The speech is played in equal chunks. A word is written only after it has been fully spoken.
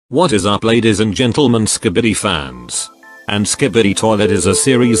What is up, ladies and gentlemen, Skibidi fans? And Skibidi Toilet is a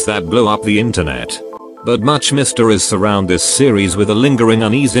series that blew up the internet. But much mystery surrounds this series with a lingering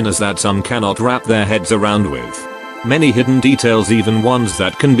uneasiness that some cannot wrap their heads around with. Many hidden details, even ones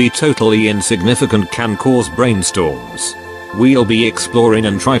that can be totally insignificant, can cause brainstorms. We'll be exploring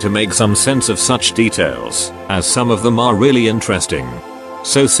and try to make some sense of such details, as some of them are really interesting.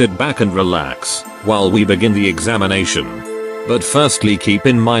 So sit back and relax while we begin the examination. But firstly, keep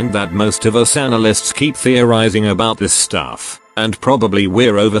in mind that most of us analysts keep theorizing about this stuff, and probably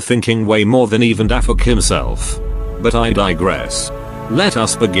we're overthinking way more than even Dafik himself. But I digress. Let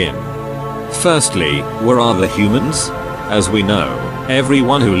us begin. Firstly, where are the humans? As we know,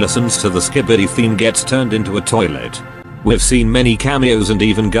 everyone who listens to the Skibidi theme gets turned into a toilet. We've seen many cameos and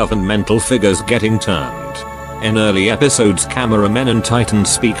even governmental figures getting turned. In early episodes, cameramen and Titan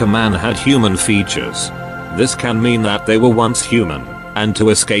Speaker Man had human features. This can mean that they were once human, and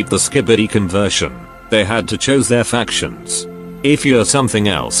to escape the Skibidi conversion, they had to choose their factions. If you're something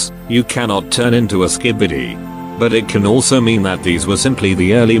else, you cannot turn into a Skibidi. But it can also mean that these were simply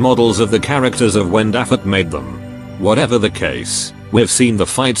the early models of the characters of when Dafik made them. Whatever the case, we've seen the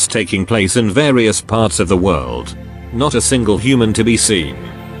fights taking place in various parts of the world. Not a single human to be seen.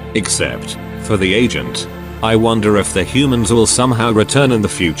 Except for the agent. I wonder if the humans will somehow return in the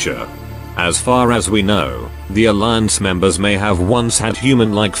future. As far as we know, the Alliance members may have once had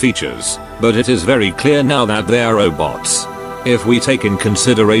human-like features, but it is very clear now that they are robots. If we take in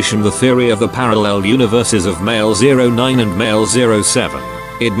consideration the theory of the parallel universes of Male 09 and Male 07,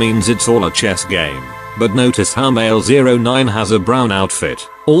 it means it's all a chess game. But notice how Male 09 has a brown outfit,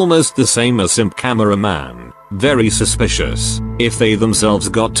 almost the same as Simp Cameraman. Very suspicious. If they themselves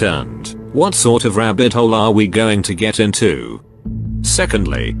got turned, what sort of rabbit hole are we going to get into?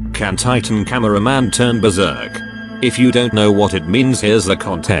 Secondly, can Titan Cameraman turn berserk? If you don't know what it means, here's the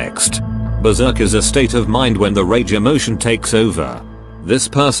context. Berserk is a state of mind when the rage emotion takes over. This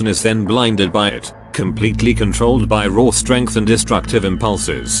person is then blinded by it, completely controlled by raw strength and destructive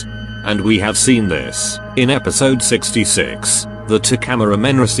impulses. And we have seen this. In episode 66, the two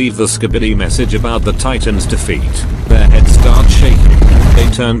cameramen receive the Skibidi message about the Titan's defeat. Their heads start shaking. They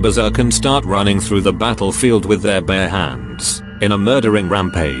turn berserk and start running through the battlefield with their bare hands, in a murdering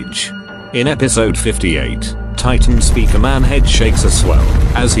rampage. In episode 58, Titan Speaker Man head shakes a swell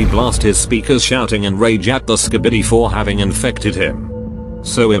as he blasts his speakers, shouting in rage at the Skibidi for having infected him.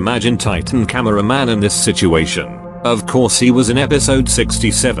 So imagine Titan Cameraman in this situation. Of course he was in episode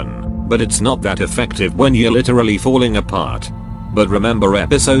 67, but it's not that effective when you're literally falling apart. But remember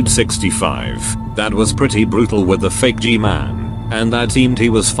episode 65, that was pretty brutal with the fake G-Man, and that seemed he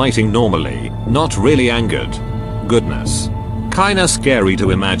was fighting normally, not really angered. Goodness. Kinda scary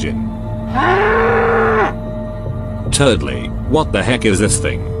to imagine. Thirdly, what the heck is this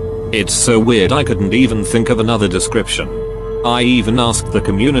thing? It's so weird I couldn't even think of another description. I even asked the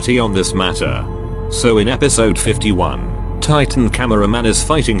community on this matter. So in episode 51, Titan Cameraman is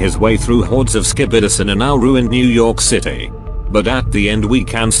fighting his way through hordes of Skibidis in a now ruined New York City. But at the end we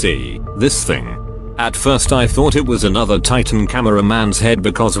can see this thing. At first I thought it was another Titan Cameraman's head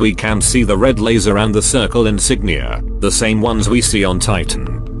because we can see the red laser and the circle insignia, the same ones we see on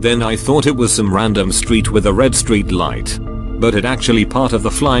Titan. Then I thought it was some random street with a red street light. But it actually part of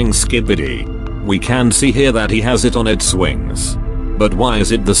the flying Skibidi. We can see here that he has it on its wings. But why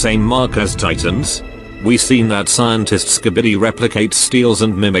is it the same mark as Titan's? We seen that scientist Skibidi replicates, steals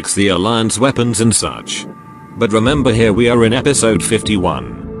and mimics the Alliance weapons and such. But remember, here we are in episode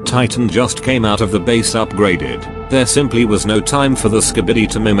 51. Titan just came out of the base upgraded. There simply was no time for the Skibidi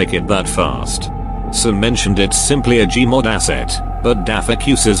to mimic it that fast. Some mentioned it's simply a Gmod asset, but Dafik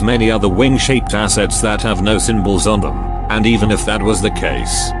uses many other wing-shaped assets that have no symbols on them, and even if that was the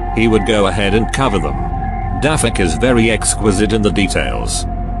case, he would go ahead and cover them. Dafik is very exquisite in the details.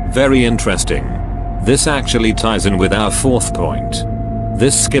 Very interesting. This actually ties in with our fourth point.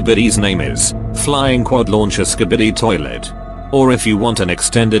 This Skibidi's name is Flying Quad Launcher Skibidi Toilet. Or if you want an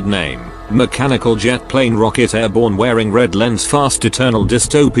extended name, Mechanical Jet Plane Rocket Airborne Wearing Red Lens Fast Eternal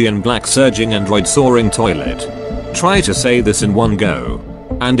Dystopian Black Surging Android Soaring Toilet. Try to say this in one go.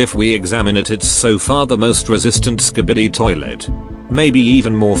 And if we examine it, it's so far the most resistant Skibidi toilet. Maybe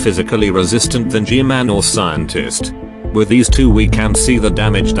even more physically resistant than G-Man or Scientist. With these two we can see the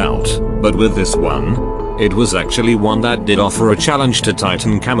damaged out, but with this one, it was actually one that did offer a challenge to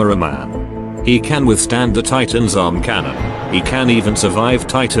Titan Cameraman. He can withstand the Titan's arm cannon. He can even survive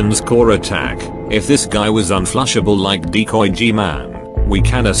Titan's core attack. If this guy was unflushable like Decoy G-Man, we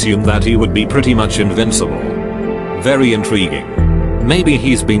can assume that he would be pretty much invincible. Very intriguing. Maybe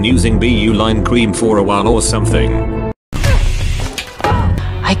he's been using BU line cream for a while or something.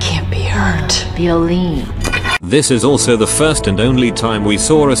 I can't be hurt. Violin. This is also the first and only time we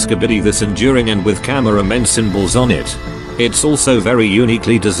saw a Skibidi this enduring and with cameramen symbols on it. It's also very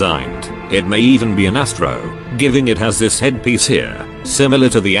uniquely designed. It may even be an Astro, giving it has this headpiece here, similar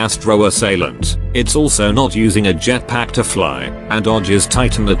to the Astro Assailant. It's also not using a jetpack to fly, and dodges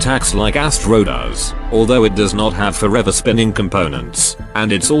Titan attacks like Astro does, although it does not have forever spinning components,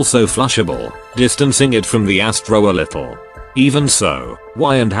 and it's also flushable, distancing it from the Astro a little. Even so,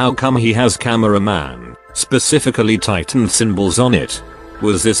 why and how come he has cameraman, specifically Titan symbols on it?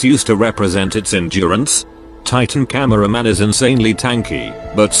 Was this used to represent its endurance? Titan cameraman is insanely tanky,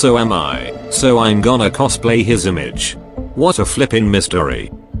 but so am I, so I'm gonna cosplay his image. What a flipping mystery.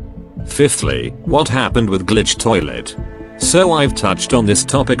 Fifthly, what happened with Glitch Toilet? So I've touched on this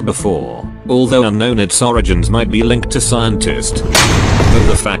topic before, although unknown its origins might be linked to Scientist. But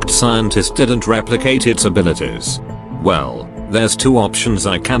the fact Scientist didn't replicate its abilities. Well, there's two options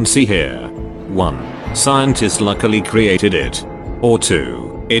I can see here. 1. Scientist luckily created it. Or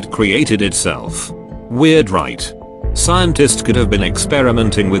 2. It created itself. Weird, right? Scientists could have been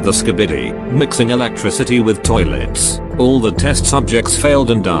experimenting with the Skibidi, mixing electricity with toilets. All the test subjects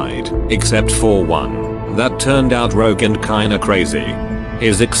failed and died, except for one. That turned out rogue and kinda crazy.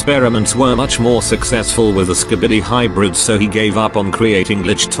 His experiments were much more successful with the Skibidi hybrids, so he gave up on creating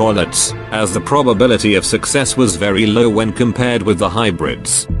glitch toilets, as the probability of success was very low when compared with the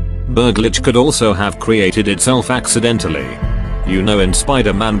hybrids. Glitch could also have created itself accidentally. You know, in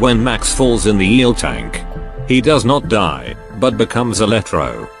Spider-Man when Max falls in the eel tank. He does not die, but becomes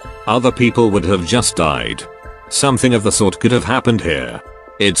electro. Other people would have just died. Something of the sort could have happened here.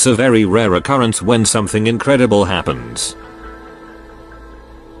 It's a very rare occurrence when something incredible happens.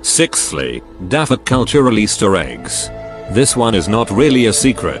 Sixthly, Daffok cultural Easter eggs. This one is not really a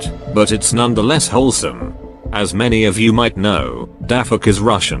secret, but it's nonetheless wholesome. As many of you might know, Daffok is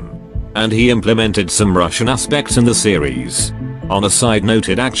Russian. And he implemented some Russian aspects in the series. On a side note,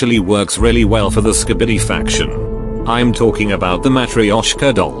 it actually works really well for the Skibidi faction. I'm talking about the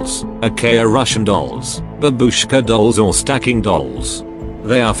Matryoshka dolls, aka Russian dolls, babushka dolls or stacking dolls.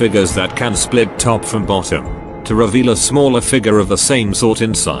 They are figures that can split top from bottom, to reveal a smaller figure of the same sort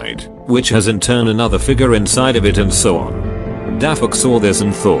inside, which has in turn another figure inside of it and so on. Daffok saw this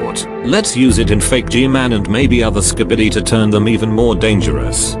and thought, let's use it in fake G-Man and maybe other Skibidi to turn them even more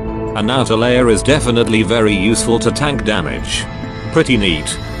dangerous. An outer layer is definitely very useful to tank damage. Pretty neat.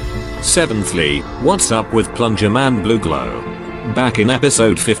 Seventhly, what's up with Plunger Man Blue Glow? Back in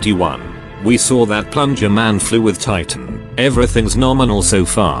episode 51, we saw that Plunger Man flew with Titan. Everything's nominal so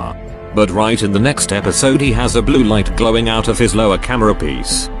far. But right in the next episode he has a blue light glowing out of his lower camera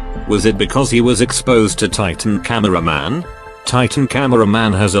piece. Was it because he was exposed to Titan Cameraman? Titan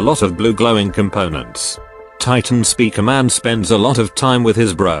Cameraman has a lot of blue glowing components. Titan Speaker Man spends a lot of time with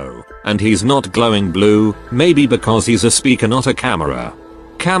his bro, and he's not glowing blue, maybe because he's a speaker not a camera.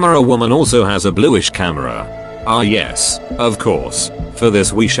 Camera Woman also has a bluish camera. Ah yes, of course. For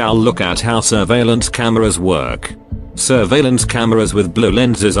this we shall look at how surveillance cameras work. Surveillance cameras with blue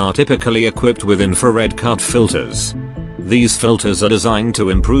lenses are typically equipped with infrared cut filters. These filters are designed to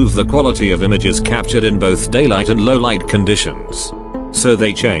improve the quality of images captured in both daylight and low light conditions. So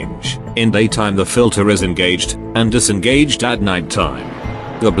they change. In daytime the filter is engaged, and disengaged at nighttime.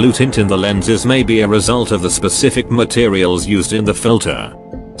 The blue tint in the lenses may be a result of the specific materials used in the filter.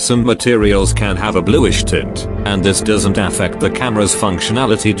 Some materials can have a bluish tint, and this doesn't affect the camera's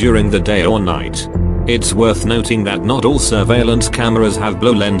functionality during the day or night. It's worth noting that not all surveillance cameras have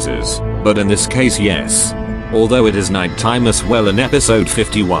blue lenses, but in this case yes. Although it is nighttime as well in episode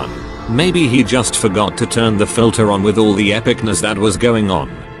 51. Maybe he just forgot to turn the filter on with all the epicness that was going on.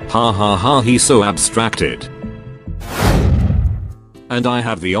 Ha ha ha, he's so abstracted. And I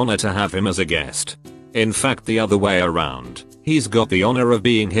have the honor to have him as a guest. In fact the other way around. He's got the honor of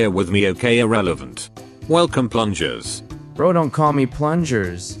being here with me. Okay, irrelevant. Welcome Plungers. Bro, don't call me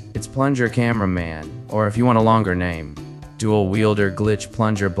Plungers. It's Plunger Cameraman. Or if you want a longer name, Dual Wielder Glitch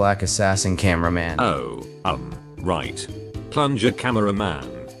Plunger Black Assassin Cameraman. Oh, right. Plunger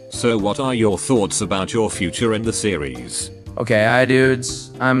Cameraman. So what are your thoughts about your future in the series? Okay, hi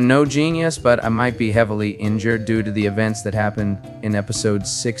dudes. I'm no genius, but I might be heavily injured due to the events that happened in episode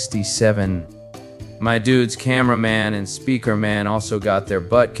 67. My dudes Cameraman and Speaker Man also got their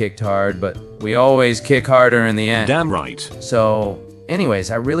butt kicked hard, but we always kick harder in the end. Damn right. So, anyways,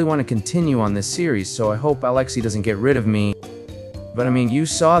 I really want to continue on this series, so I hope Alexei doesn't get rid of me. But I mean, you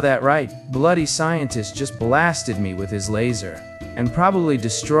saw that right. Bloody Scientist just blasted me with his laser. And probably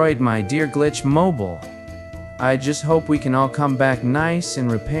destroyed my dear Glitch Mobile. I just hope we can all come back nice and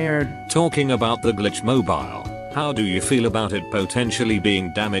repaired. Talking about the Glitch Mobile, How do you feel about it potentially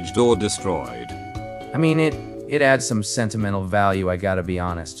being damaged or destroyed? I mean, it adds some sentimental value, I gotta be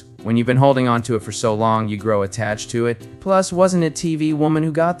honest. When you've been holding on to it for so long, you grow attached to it. Plus, wasn't it TV Woman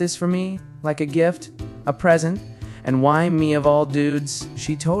who got this for me? Like a gift? A present? And why me of all dudes?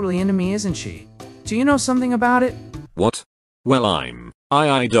 She totally into me, isn't she? Do you know something about it? What? Well,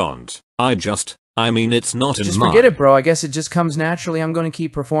 I don't. I mean, it's not in Just my... forget it, bro. I guess it just comes naturally. I'm gonna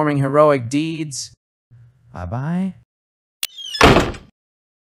keep performing heroic deeds. Bye-bye.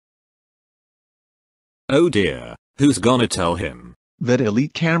 Oh dear, who's gonna tell him? That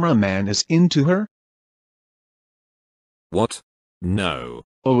elite cameraman is into her? What? No.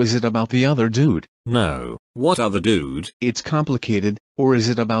 Oh, is it about the other dude? No. What other dude? It's complicated, or is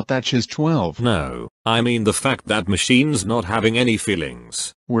it about that she's 12? No. I mean the fact that machine's not having any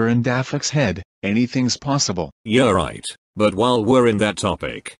feelings. We're in Dafak's head, anything's possible. You're right. But while we're in that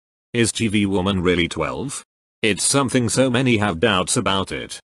topic, is TV Woman really 12? It's something so many have doubts about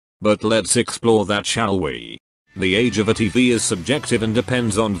it. But let's explore that, shall we? The age of a TV is subjective and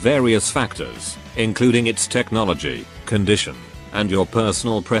depends on various factors, including its technology, condition, and your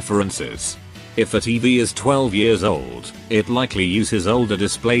personal preferences. If a TV is 12 years old, it likely uses older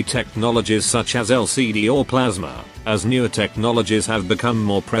display technologies such as LCD or plasma, as newer technologies have become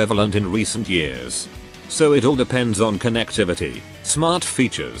more prevalent in recent years. So it all depends on connectivity, smart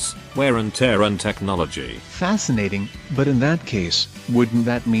features, wear and tear and technology. Fascinating, but in that case, wouldn't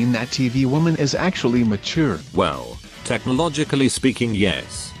that mean that TV Woman is actually mature? Well, technologically speaking,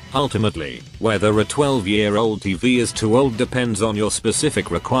 yes. Ultimately, whether a 12-year-old TV is too old depends on your specific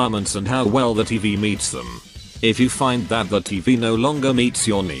requirements and how well the TV meets them. If you find that the TV no longer meets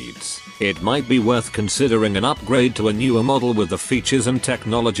your needs, it might be worth considering an upgrade to a newer model with the features and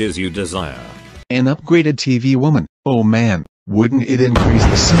technologies you desire. An upgraded TV Woman, oh man, wouldn't it increase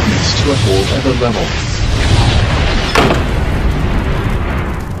the science to a whole other level?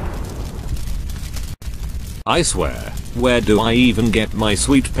 I swear, where do I even get my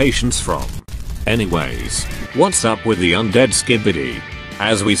sweet patience from? Anyways, what's up with the undead Skibidi?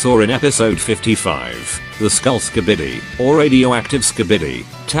 As we saw in episode 55, the skull Skibidi, or radioactive Skibidi,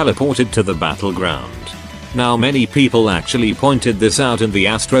 teleported to the battleground. Now many people actually pointed this out in the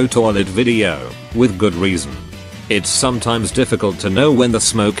Astro Toilet video, with good reason. It's sometimes difficult to know when the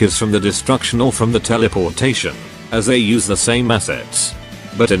smoke is from the destruction or from the teleportation, as they use the same assets.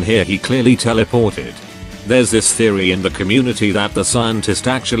 But in here he clearly teleported. There's this theory in the community that the scientist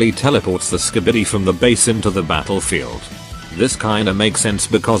actually teleports the Skibidi from the base into the battlefield. This kinda makes sense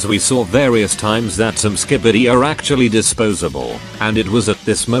because we saw various times that some Skibidi are actually disposable, and it was at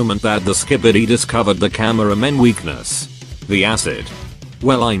this moment that the Skibidi discovered the cameraman weakness. The acid.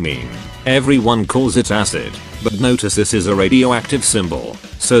 Well, I mean, everyone calls it acid, but notice this is a radioactive symbol,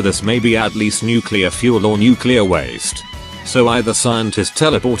 so this may be at least nuclear fuel or nuclear waste. So either scientists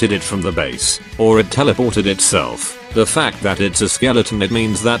teleported it from the base, or it teleported itself. The fact that it's a skeleton, it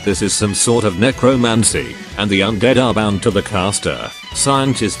means that this is some sort of necromancy, and the undead are bound to the caster,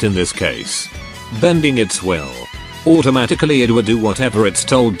 scientist in this case. Bending its will. Automatically it would do whatever it's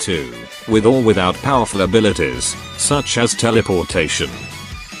told to, with or without powerful abilities, such as teleportation.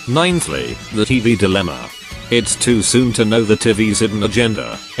 Ninthly, the TV dilemma. It's too soon to know the TV's hidden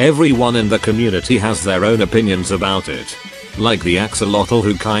agenda. Everyone in the community has their own opinions about it. Like the axolotl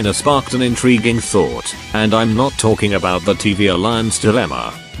who kinda sparked an intriguing thought, and I'm not talking about the TV Alliance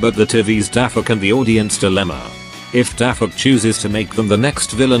dilemma, but the TV's Dafak and the audience dilemma. If Dafak chooses to make them the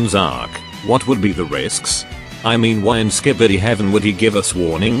next villain's arc, what would be the risks? I mean, why in Skibidi heaven would he give us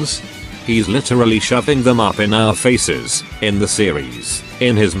warnings? He's literally shoving them up in our faces, in the series,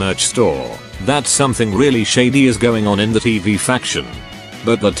 in his merch store, that something really shady is going on in the TV faction.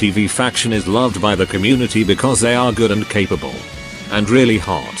 But the TV faction is loved by the community because they are good and capable. And really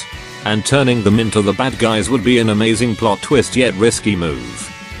hot. And turning them into the bad guys would be an amazing plot twist yet risky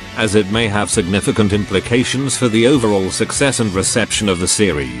move, as it may have significant implications for the overall success and reception of the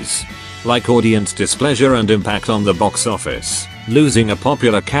series. Like audience displeasure and impact on the box office. Losing a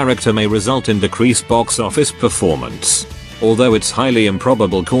popular character may result in decreased box office performance. Although it's highly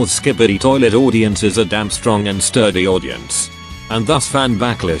improbable cause Skibidi Toilet audience is a damn strong and sturdy audience, and thus fan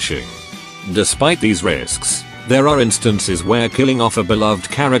backlashing. Despite these risks, there are instances where killing off a beloved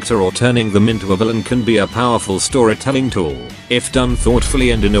character or turning them into a villain can be a powerful storytelling tool, if done thoughtfully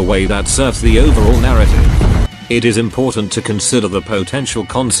and in a way that serves the overall narrative. It is important to consider the potential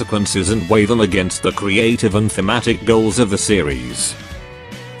consequences and weigh them against the creative and thematic goals of the series.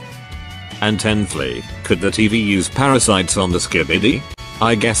 And 10thly, could the TV use parasites on the Skibidi?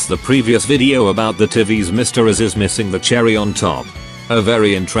 I guess the previous video about the TV's Mr. is missing the cherry on top. A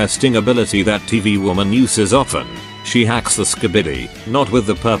very interesting ability that TV woman uses often. She hacks the Skibidi, not with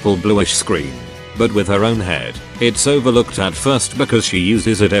the purple bluish screen, but with her own head. It's overlooked at first because she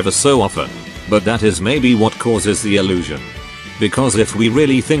uses it ever so often, but that is maybe what causes the illusion. Because if we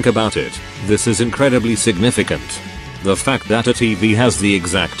really think about it, this is incredibly significant. The fact that a TV has the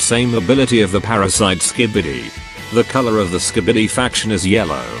exact same ability of the parasite Skibidi. The color of the Skibidi faction is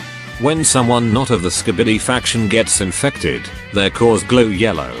yellow. When someone not of the Skibidi faction gets infected, their cores glow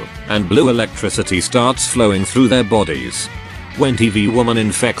yellow, and blue electricity starts flowing through their bodies. When TV woman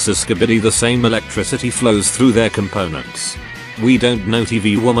infects a Skibidi, the same electricity flows through their components. We don't know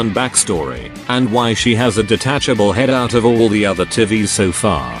TV woman backstory, and why she has a detachable head out of all the other TVs so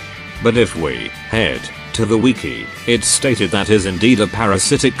far. But if we head to the wiki, it's stated that is indeed a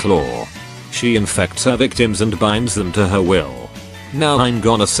parasitic claw. She infects her victims and binds them to her will. Now I'm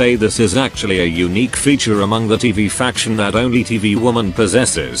gonna say this is actually a unique feature among the TV faction that only TV woman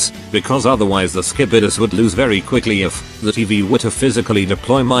possesses, because otherwise the Skibidis would lose very quickly if the TV were to physically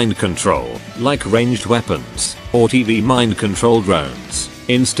deploy mind control, like ranged weapons, or TV mind control drones,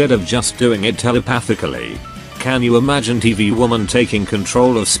 instead of just doing it telepathically. Can you imagine TV woman taking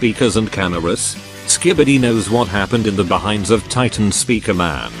control of speakers and cameras? Skibidi knows what happened in the behinds of Titan Speaker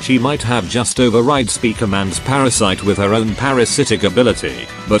Man. She might have just override Speaker Man's parasite with her own parasitic ability,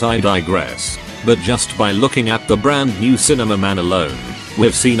 but I digress. But just by looking at the brand new Cinema Man alone,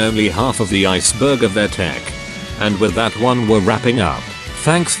 we've seen only half of the iceberg of their tech. And with that one, we're wrapping up.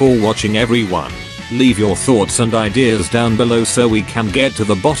 Thanks for watching, everyone. Leave your thoughts and ideas down below so we can get to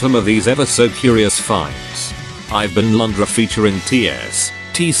the bottom of these ever so curious finds. I've been Lundra featuring TS,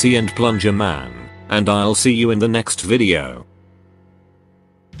 TC and Plunger Man, and I'll see you in the next video.